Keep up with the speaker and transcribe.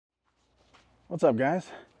What's up, guys?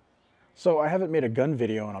 So I haven't made a gun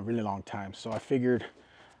video in a really long time, so I figured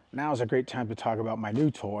now is a great time to talk about my new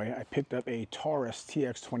toy. I picked up a Taurus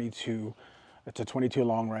TX22. It's a 22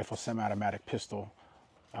 long rifle semi-automatic pistol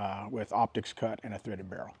with optics cut and a threaded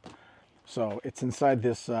barrel. So it's inside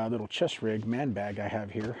this little chest rig man bag I have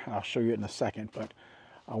here. I'll show you it in a second, but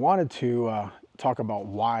I wanted to talk about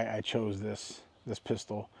why I chose this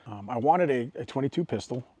pistol. I wanted a 22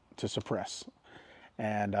 pistol to suppress,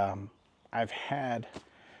 and I've had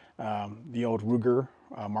the old Ruger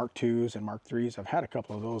Mark IIs and Mark IIIs. I've had a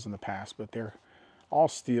couple of those in the past, but they're all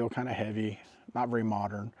steel, kind of heavy, not very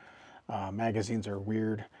modern. Magazines are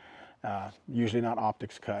weird, usually not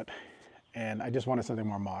optics cut, and I just wanted something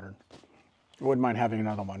more modern. I wouldn't mind having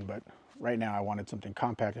another one, but right now I wanted something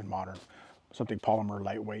compact and modern, something polymer,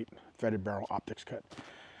 lightweight, threaded barrel, optics cut.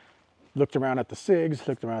 Looked around at the SIGs,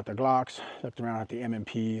 looked around at the Glocks, looked around at the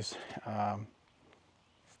MMPs.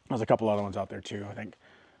 There's a couple other ones out there too. I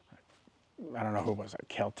don't know who it was, like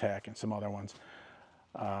Kel-Tec and some other ones.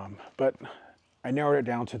 But I narrowed it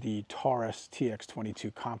down to the Taurus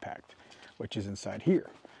TX22 Compact, which is inside here.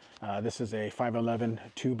 This is a 511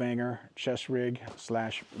 two-banger chest rig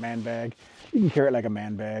slash man bag. You can carry it like a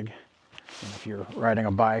man bag. And if you're riding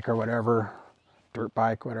a bike or whatever, dirt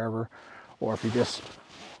bike, whatever, or if you're just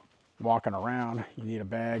walking around, you need a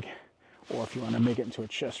bag, or if you want to make it into a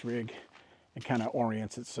chest rig, it kind of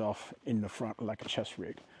orients itself in the front like a chest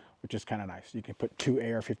rig, which is kind of nice. You can put two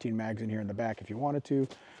AR-15 mags in here in the back if you wanted to.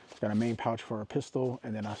 It's got a main pouch for a pistol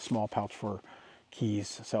and then a small pouch for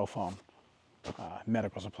keys, cell phone,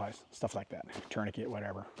 medical supplies, stuff like that, tourniquet,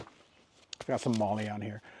 whatever. It's got some MOLLE on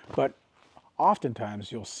here, but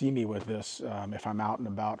oftentimes you'll see me with this if I'm out and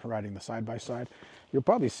about riding the side-by-side. You'll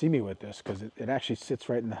probably see me with this because it actually sits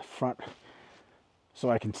right in the front, so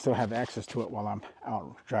I can still have access to it while I'm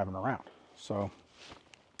out driving around. So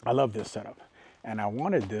I love this setup, and I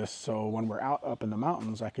wanted this so when we're out up in the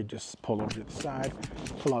mountains I could just pull over to the side,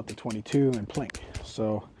 pull out the 22 and plink.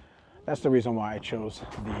 So that's the reason why I chose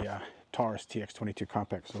the Taurus TX22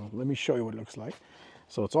 Compact. So let me show you what it looks like.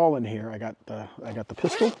 So it's all in here. I got the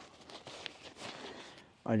pistol,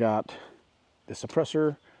 I got the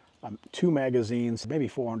suppressor, 2 magazines, maybe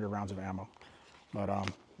 400 rounds of ammo, but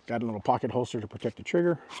got a little pocket holster to protect the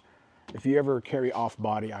trigger. If you ever carry off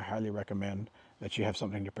body, I highly recommend that you have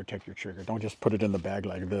something to protect your trigger. Don't just put it in the bag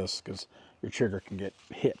like this, because your trigger can get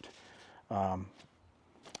hit,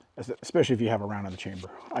 especially if you have a round in the chamber.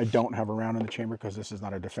 I don't have a round in the chamber because this is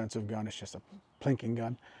not a defensive gun, it's just a plinking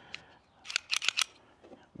gun.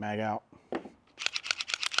 Mag out,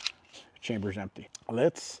 chamber's empty.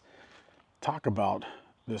 Let's talk about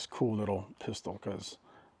this cool little pistol because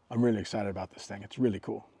I'm really excited about this thing. It's really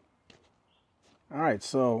cool. All right,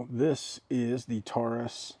 so this is the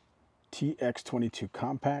Taurus TX22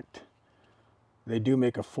 Compact. They do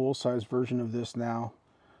make a full-size version of this now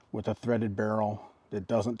with a threaded barrel that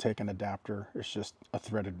doesn't take an adapter. It's just a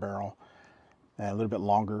threaded barrel and a little bit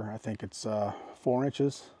longer. I think it's 4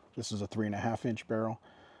 inches. This is a 3.5-inch barrel.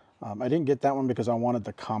 I didn't get that one because I wanted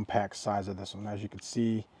the compact size of this one. As you can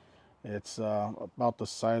see, it's about the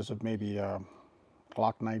size of maybe a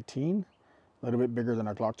Glock 19, a little bit bigger than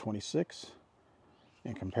a Glock 26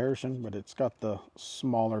 in comparison, but it's got the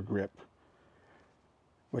smaller grip,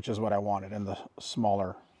 which is what I wanted, and the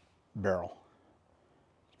smaller barrel.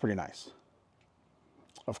 It's pretty nice.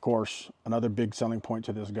 Of course, another big selling point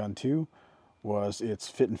to this gun too was its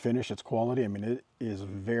fit and finish, its quality. I mean, it is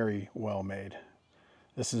very well made.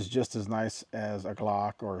 This is just as nice as a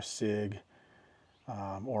Glock or a SIG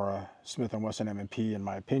or a Smith & Wesson M&P in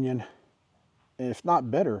my opinion, if not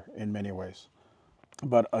better in many ways.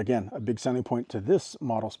 But again, a big selling point to this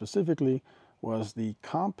model specifically was the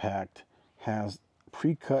Compact has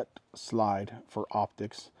pre-cut slide for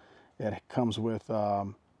optics. It comes with a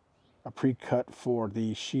pre-cut for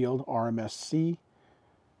the Shield RMSC,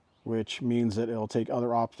 which means that it'll take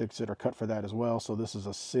other optics that are cut for that as well. So this is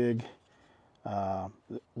a SIG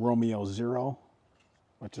Romeo 0,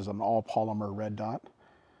 which is an all polymer red dot.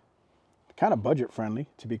 Kind of budget friendly,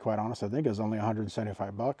 to be quite honest. I think it's only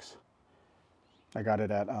 175 bucks. I got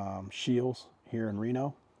it at Shields here in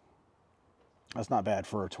Reno. That's not bad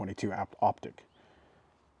for a 22 optic.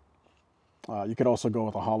 You could also go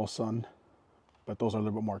with a hollow sun, but those are a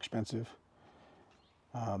little bit more expensive.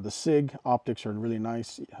 The SIG optics are really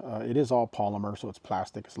nice. It is all polymer, so it's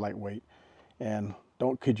plastic, it's lightweight. And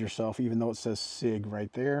don't kid yourself, even though it says SIG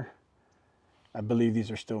right there, I believe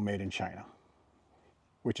these are still made in China,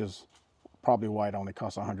 which is probably why it only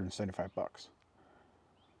costs 175 bucks.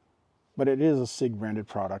 But it is a SIG branded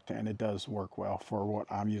product, and it does work well for what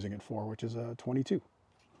I'm using it for, which is a 22.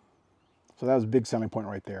 So that was a big selling point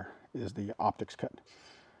right there. is the optics cut.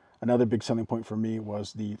 Another big selling point for me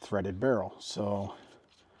was the threaded barrel. So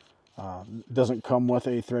it doesn't come with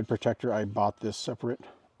a thread protector. I bought this separate,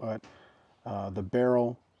 but the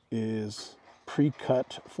barrel is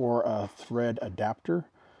pre-cut for a thread adapter.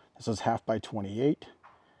 This is 1/2 by 28,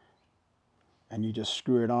 and you just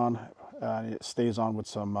screw it on. It stays on with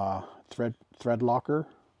some thread locker,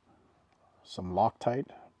 some Loctite,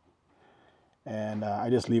 and I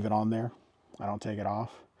just leave it on there. I don't take it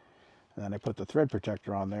off, and then I put the thread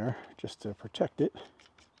protector on there just to protect it,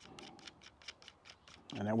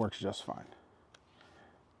 and it works just fine.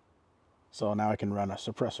 So now I can run a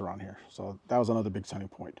suppressor on here. So that was another big selling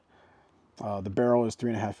point. The barrel is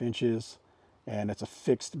 3.5 inches, and it's a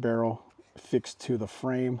fixed barrel, fixed to the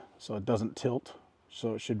frame, so it doesn't tilt.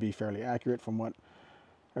 So it should be fairly accurate from what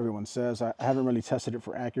everyone says. I haven't really tested it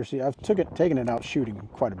for accuracy. I've taken it out shooting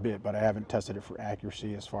quite a bit, but I haven't tested it for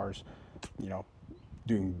accuracy as far as, you know,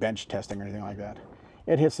 doing bench testing or anything like that.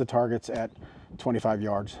 It hits the targets at 25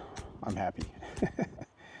 yards. I'm happy.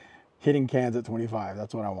 Hitting cans at 25,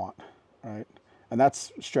 that's what I want, right? And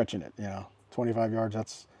that's stretching it, you know. 25 yards,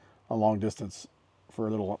 that's a long distance for a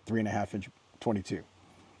little 3.5 inch 22.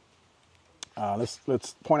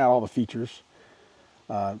 Let's point out all the features.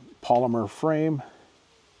 Polymer frame,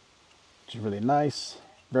 which is really nice.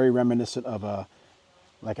 Very reminiscent of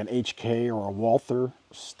like an HK or a Walther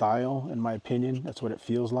style, in my opinion. That's what it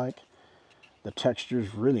feels like. The texture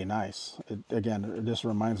is really nice. Again, it just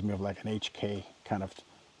reminds me of like an HK kind of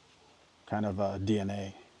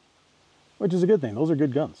DNA, which is a good thing. Those are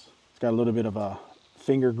good guns. It's got a little bit of a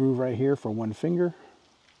finger groove right here for one finger.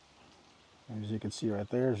 As you can see right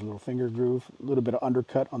there, there's a little finger groove, a little bit of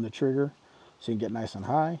undercut on the trigger so you can get nice and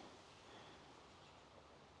high.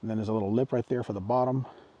 And then there's a little lip right there for the bottom.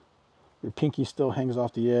 Your pinky still hangs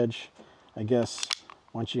off the edge. I guess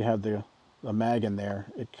once you have the mag in there,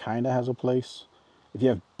 it kind of has a place. If you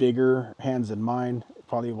have bigger hands than mine, it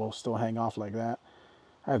probably will still hang off like that.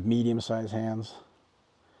 I have medium-sized hands,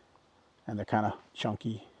 and they're kind of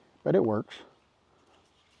chunky, but it works.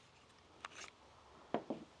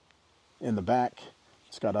 In the back,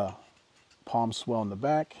 it's got a palm swell in the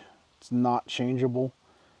back. It's not changeable.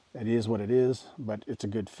 It is what it is, but it's a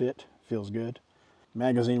good fit. Feels good.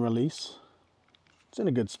 Magazine release. It's in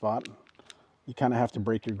a good spot. You kind of have to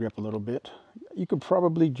break your grip a little bit. You could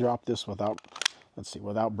probably drop this without, let's see,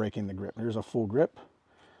 without breaking the grip. There's a full grip.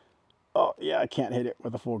 Oh, yeah, I can't hit it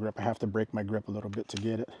with a full grip. I have to break my grip a little bit to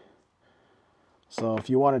get it. So if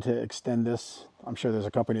you wanted to extend this, I'm sure there's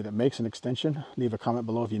a company that makes an extension. Leave a comment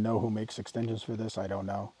below if you know who makes extensions for this. I don't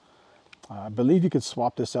know. I believe you could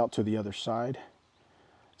swap this out to the other side.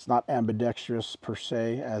 It's not ambidextrous per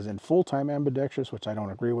se, as in full-time ambidextrous, which I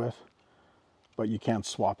don't agree with. But you can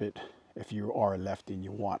swap it if you are a lefty and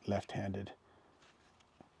you want left-handed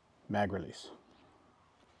mag release.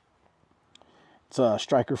 It's a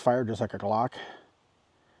striker fire just like a Glock,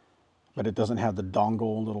 but it doesn't have the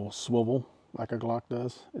dongle little swivel like a Glock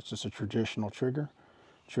does. It's just a traditional trigger.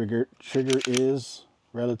 Trigger is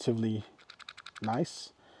relatively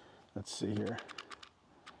nice. Let's see here.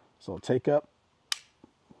 So take up,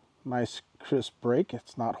 nice crisp break.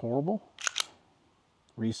 It's not horrible.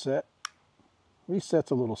 Reset.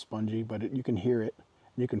 Reset's a little spongy, but you can hear it,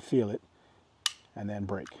 you can feel it, and then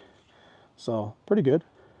break. So pretty good.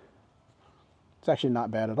 It's actually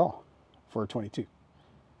not bad at all for a 22.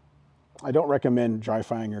 I don't recommend dry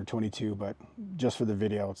firing your 22, but just for the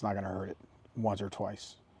video, it's not going to hurt it once or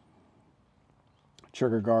twice.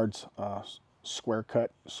 Trigger guards, square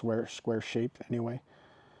cut, square shaped anyway.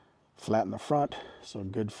 Flat in the front, so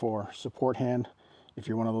good for support hand. If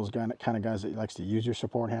you're one of those kind of guys that likes to use your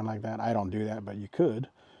support hand like that, I don't do that, but you could.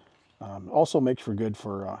 Also makes for good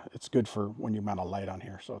for, it's good for when you mount a light on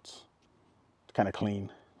here, so it's kind of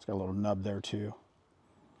clean. It's got a little nub there too.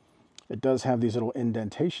 It does have these little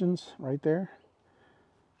indentations right there.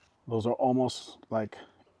 Those are almost like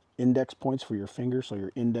index points for your finger, so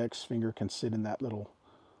your index finger can sit in that little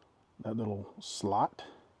slot.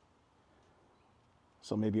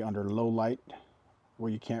 So maybe under low light,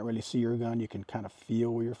 where you can't really see your gun, you can kind of feel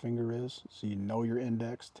where your finger is, so you know you're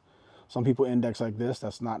indexed. Some people index like this.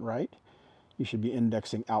 That's not right. You should be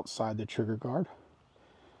indexing outside the trigger guard.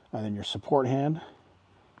 And then your support hand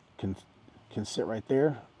can sit right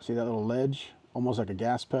there. See that little ledge? Almost like a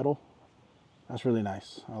gas pedal. That's really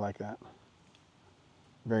nice. I like that.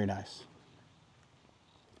 Very nice.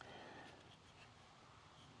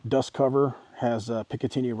 Dust cover has a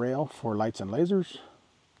Picatinny rail for lights and lasers.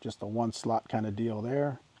 Just a one slot kind of deal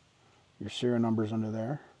there. Your serial numbers under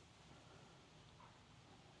there.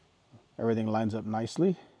 Everything lines up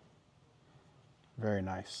nicely. Very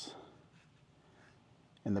nice.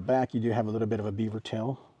 In the back, you do have a little bit of a beaver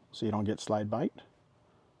tail, so you don't get slide bite.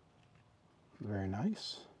 Very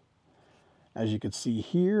nice. As you can see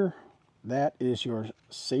here, that is your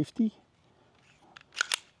safety.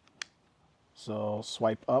 So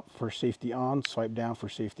swipe up for safety on, swipe down for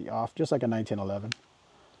safety off, just like a 1911.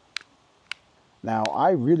 Now,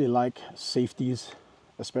 I really like safeties,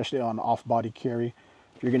 especially on off-body carry.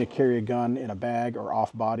 If you're going to carry a gun in a bag or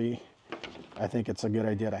off-body, I think it's a good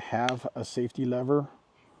idea to have a safety lever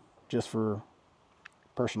just for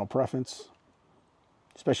personal preference,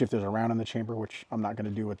 especially if there's a round in the chamber, which I'm not going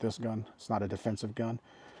to do with this gun. It's not a defensive gun.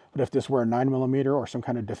 But if this were a 9mm or some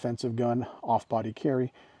kind of defensive gun, off-body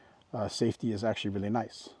carry, safety is actually really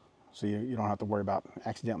nice. So you don't have to worry about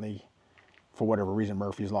accidentally, for whatever reason,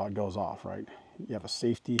 Murphy's Law, it goes off, right? You have a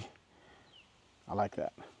safety. I like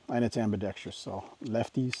that. And it's ambidextrous, so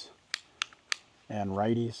lefties and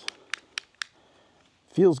righties.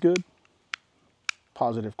 Feels good.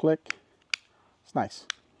 Positive click. It's nice.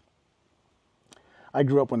 I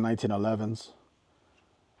grew up with 1911s,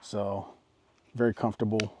 so very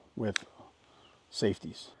comfortable with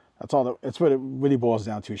safeties. That's all. That's what it really boils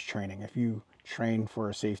down to, is training. If you train for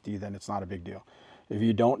a safety, then it's not a big deal. If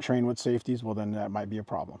you don't train with safeties, well, then that might be a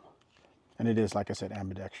problem. And it is, like I said,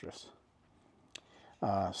 ambidextrous.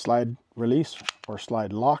 Slide release or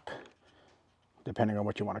slide lock, depending on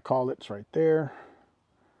what you want to call it. It's right there.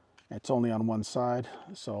 It's only on one side,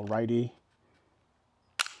 so righty.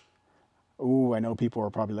 Ooh, I know people are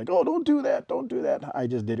probably like, oh, don't do that, don't do that. I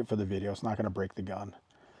just did it for the video. It's not going to break the gun.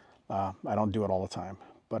 I don't do it all the time,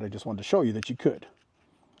 but I just wanted to show you that you could,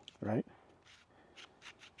 right?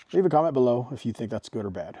 Leave a comment below if you think that's good or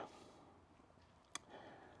bad.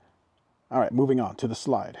 All right, moving on to the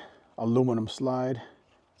slide. Aluminum slide.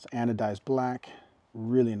 It's anodized black,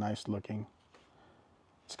 really nice looking.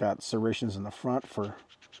 It's got serrations in the front for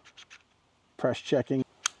press checking.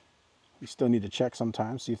 You still need to check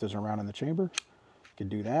sometimes, see if there's a round in the chamber. You can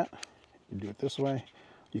do that. You can do it this way.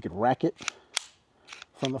 You could rack it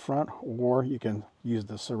from the front, or you can use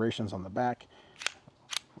the serrations on the back,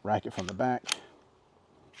 rack it from the back.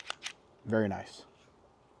 Very nice.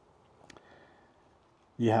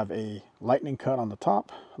 You have a lightning cut on the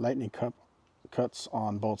top, lightning cuts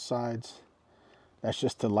on both sides. That's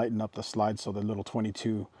just to lighten up the slide so the little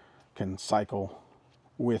 22 can cycle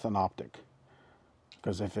with an optic.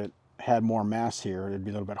 Because if it had more mass here, it'd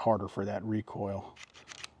be a little bit harder for that recoil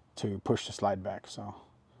to push the slide back. So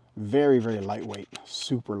very, very lightweight,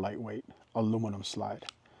 super lightweight aluminum slide.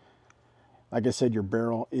 Like I said, your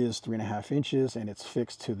barrel is 3.5 inches and it's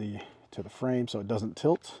fixed to the frame, so it doesn't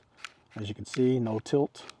tilt. As you can see, no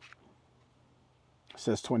tilt. It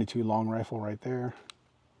says 22 long rifle right there.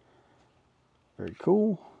 Very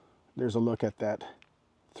cool. There's a look at that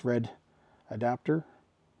thread adapter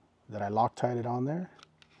that I Loctited it on there.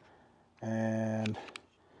 And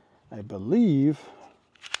I believe,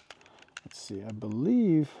 let's see, I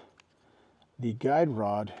believe the guide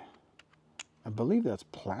rod, I believe that's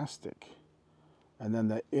plastic. And then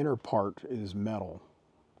the inner part is metal,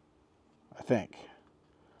 I think.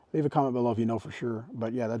 Leave a comment below if you know for sure.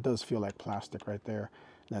 But yeah, that does feel like plastic right there.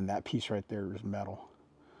 And then that piece right there is metal.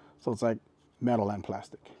 So it's like metal and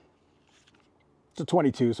plastic. It's a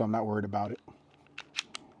 22, so I'm not worried about it.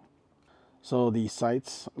 So the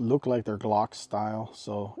sights look like they're Glock style.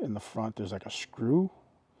 So in the front, there's like a screw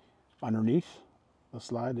underneath the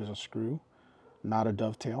slide. There's a screw, not a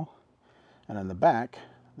dovetail. And in the back,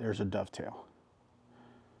 there's a dovetail.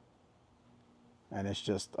 And it's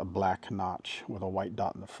just a black notch with a white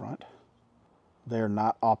dot in the front. They're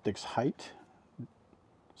not optics height,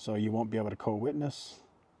 so you won't be able to co-witness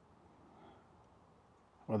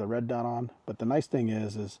with a red dot on. But the nice thing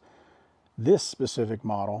is this specific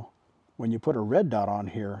model, when you put a red dot on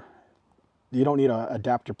here, you don't need an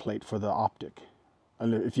adapter plate for the optic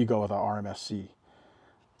if you go with a RMSC.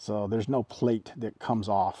 So there's no plate that comes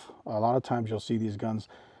off. A lot of times you'll see these guns,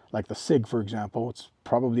 like the SIG, for example. It's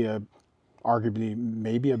probably arguably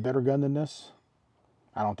maybe a better gun than this.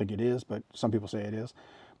 I don't think it is, but some people say it is.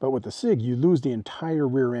 But with the SIG, you lose the entire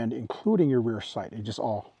rear end, including your rear sight. It just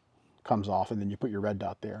all comes off, and then you put your red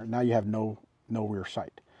dot there. Now you have no rear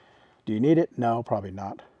sight. Do you need it? No, probably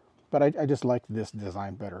not. But I just like this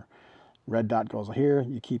design better. Red dot goes here.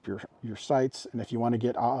 You keep your sights, and if you want to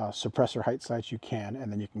get suppressor height sights, you can,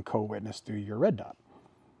 and then you can co-witness through your red dot.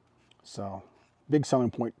 So big selling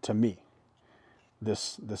point to me,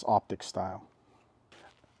 this optic style.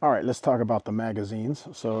 All right, let's talk about the magazines.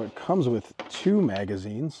 So it comes with 2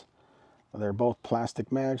 magazines. They're both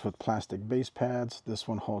plastic mags with plastic base pads. This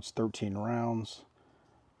one holds 13 rounds,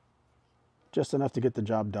 just enough to get the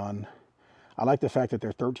job done. I like the fact that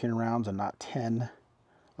they're 13 rounds and not 10.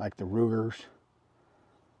 like the Rugers.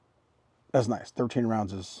 That's nice. 13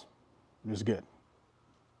 rounds is good.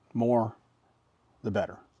 More, the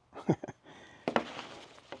better.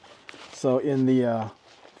 So in the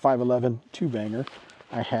 511 two-banger,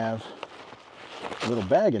 I have a little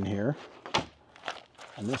bag in here,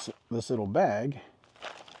 and this little bag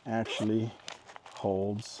actually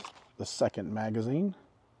holds the second magazine,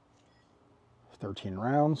 13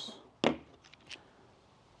 rounds, which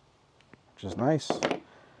is nice.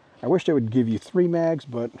 I wish they would give you 3 mags,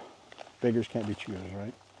 but beggars can't be choosers,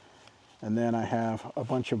 right? And then I have a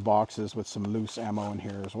bunch of boxes with some loose ammo in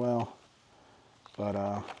here as well.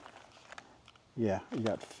 But yeah, you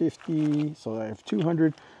got 50, so I have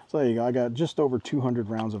 200. So there you go. I got just over 200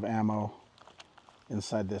 rounds of ammo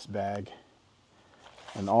inside this bag.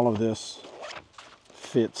 And all of this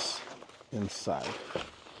fits inside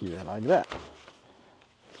here like that.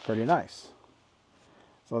 It's pretty nice.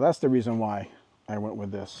 So that's the reason why I went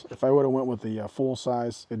with this. If I would have went with the full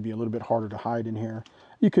size, it'd be a little bit harder to hide in here.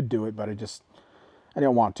 You could do it, but I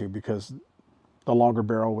didn't want to, because the longer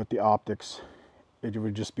barrel with the optics, it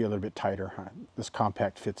would just be a little bit tighter. This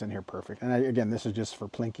compact fits in here perfect. And again, this is just for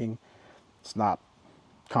plinking. It's not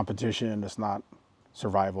competition. It's not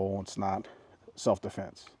survival. It's not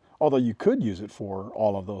self-defense. Although you could use it for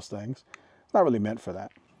all of those things. It's not really meant for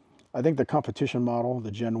that. I think the competition model,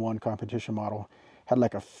 the Gen 1 competition model, had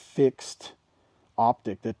like a fixed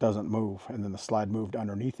optic that doesn't move, and then the slide moved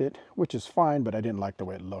underneath it, which is fine, but I didn't like the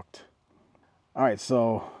way it looked. All right,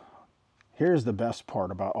 so here's the best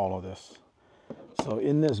part about all of this. So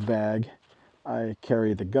in this bag, I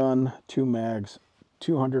carry the gun, 2 mags,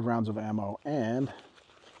 200 rounds of ammo, and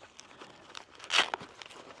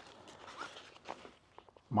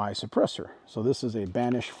my suppressor. So this is a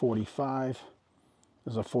Banish 45.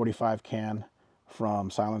 This is a 45 can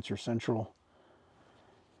from Silencer Central.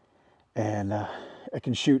 And it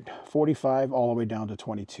can shoot 45 all the way down to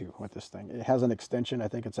 22 with this thing. It has an extension. I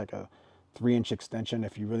think it's like a 3-inch extension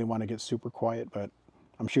if you really want to get super quiet, but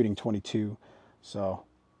I'm shooting 22, so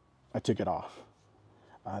I took it off.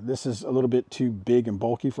 This is a little bit too big and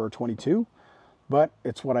bulky for a 22, but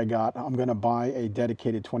it's what I got. I'm going to buy a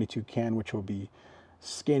dedicated 22 can, which will be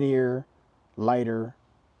skinnier, lighter,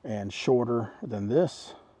 and shorter than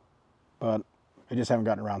this, but I just haven't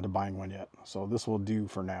gotten around to buying one yet. So this will do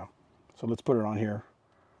for now. So let's put it on here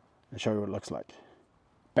and show you what it looks like.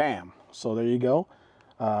 Bam! So there you go.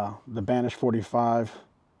 The Banish 45.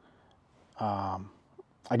 I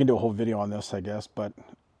can do a whole video on this, I guess, but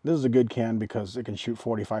this is a good can because it can shoot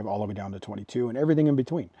 45 all the way down to 22 and everything in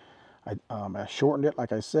between. I shortened it,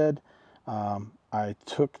 like I said. I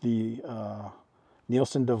took the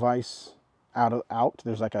Nielsen device out.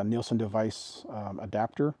 There's like a Nielsen device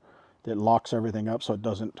adapter that locks everything up so it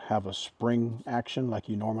doesn't have a spring action like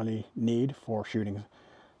you normally need for shooting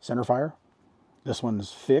centerfire. This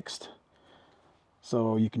one's fixed,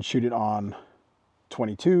 so you can shoot it on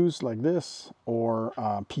 22s like this, or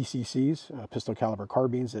PCCs, pistol caliber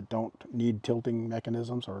carbines that don't need tilting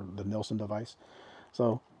mechanisms, or the Nielsen device.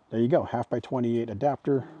 So there you go, 1/2x28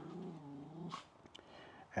 adapter,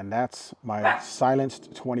 and that's my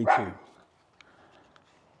silenced 22.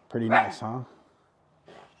 Pretty nice, huh?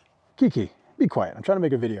 Kiki, be quiet. I'm trying to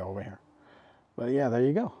make a video over here. But yeah, there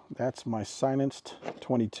you go. That's my silenced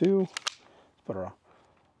 22. Put a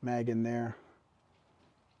mag in there.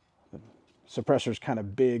 The suppressor's kind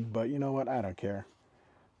of big, but you know what? I don't care.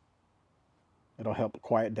 It'll help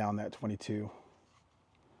quiet down that 22.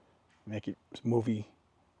 Make it movie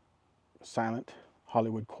silent,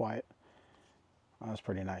 Hollywood quiet. Oh, that's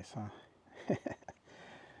pretty nice, huh?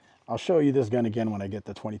 I'll show you this gun again when I get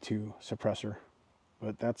the 22 suppressor.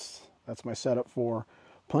 But that's my setup for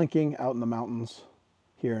plinking out in the mountains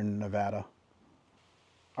here in Nevada.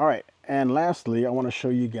 All right, and lastly, I want to show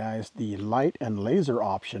you guys the light and laser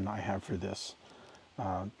option I have for this.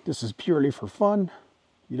 This is purely for fun.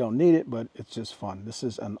 You don't need it, but it's just fun. This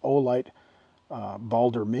is an Olight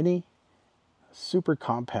Balder Mini, super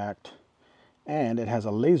compact, and it has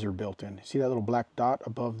a laser built in. See that little black dot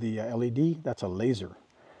above the LED? That's a laser.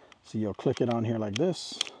 So you'll click it on here like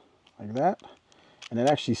this, like that. And it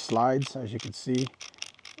actually slides, as you can see.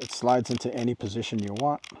 It slides into any position you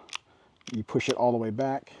want. You push it all the way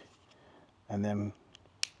back and then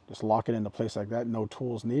just lock it into place like that. No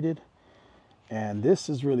tools needed. And this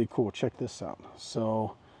is really cool. Check this out.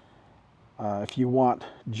 So if you want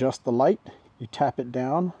just the light, you tap it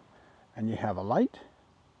down and you have a light.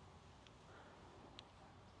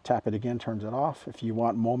 Tap it again, turns it off. If you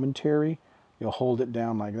want momentary, you'll hold it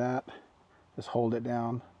down like that. Just hold it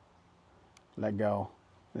down, let go,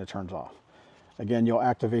 and it turns off. Again, you'll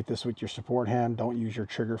activate this with your support hand. Don't use your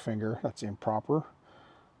trigger finger. That's improper.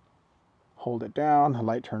 Hold it down, the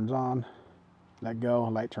light turns on. Let go,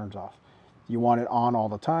 light turns off. You want it on all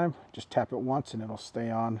the time, just tap it once and it'll stay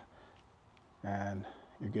on and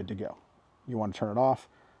you're good to go. You want to turn it off,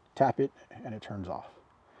 tap it and it turns off.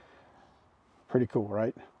 Pretty cool,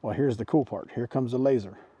 right? Well, here's the cool part. Here comes the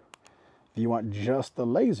laser. If you want just the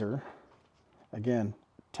laser, again,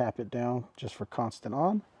 tap it down just for constant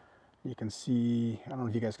on. You can see, I don't know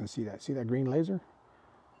if you guys can see that. See that green laser?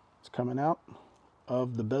 It's coming out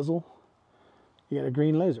of the bezel. You got a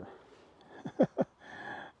green laser.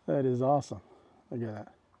 That is awesome. Look at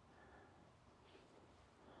that.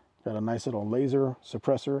 Got a nice little laser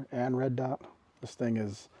suppressor and red dot. This thing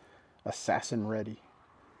is assassin ready.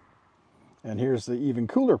 And here's the even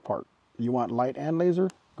cooler part. You want light and laser?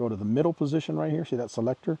 Go to the middle position right here. See that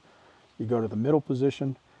selector? You go to the middle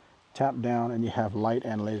position, tap down, and you have light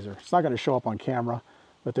and laser. It's not going to show up on camera,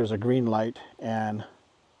 but there's a green light and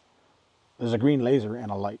there's a green laser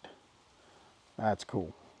and a light. That's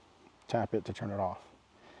cool. Tap it to turn it off.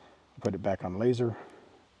 Put it back on laser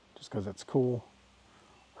just because it's cool.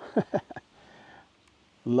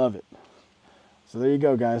 Love it. So there you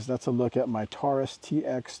go, guys. That's a look at my Taurus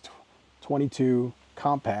TX22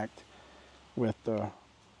 compact with the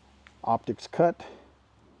optics cut,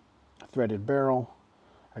 threaded barrel.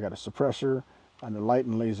 I got a suppressor and a light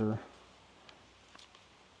and laser.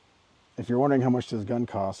 If you're wondering how much this gun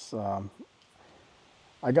costs,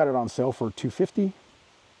 I got it on sale for $250,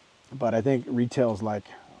 but I think retails like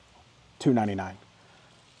 $299.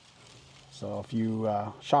 So if you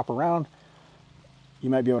shop around,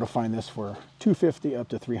 you might be able to find this for $250 up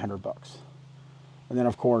to $300 bucks. And then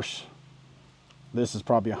of course, this is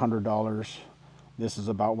probably $100. This is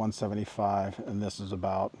about $175, and this is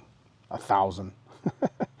about $1,000.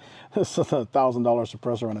 This is a $1,000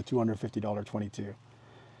 suppressor on a $250 22.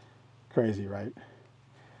 Crazy, right?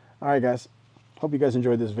 All right, guys. Hope you guys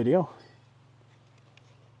enjoyed this video.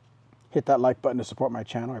 Hit that like button to support my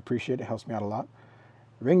channel. I appreciate it. It helps me out a lot.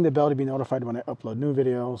 Ring the bell to be notified when I upload new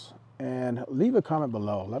videos. And leave a comment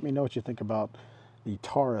below. Let me know what you think about the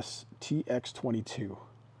Taurus TX22.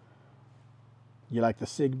 You like the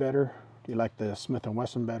SIG better? Do you like the Smith &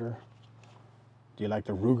 Wesson better? Do you like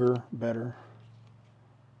the Ruger better?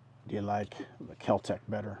 Do you like the Kel-Tec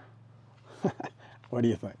better? What do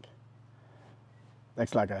you think?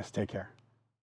 Thanks a lot, guys. Take care.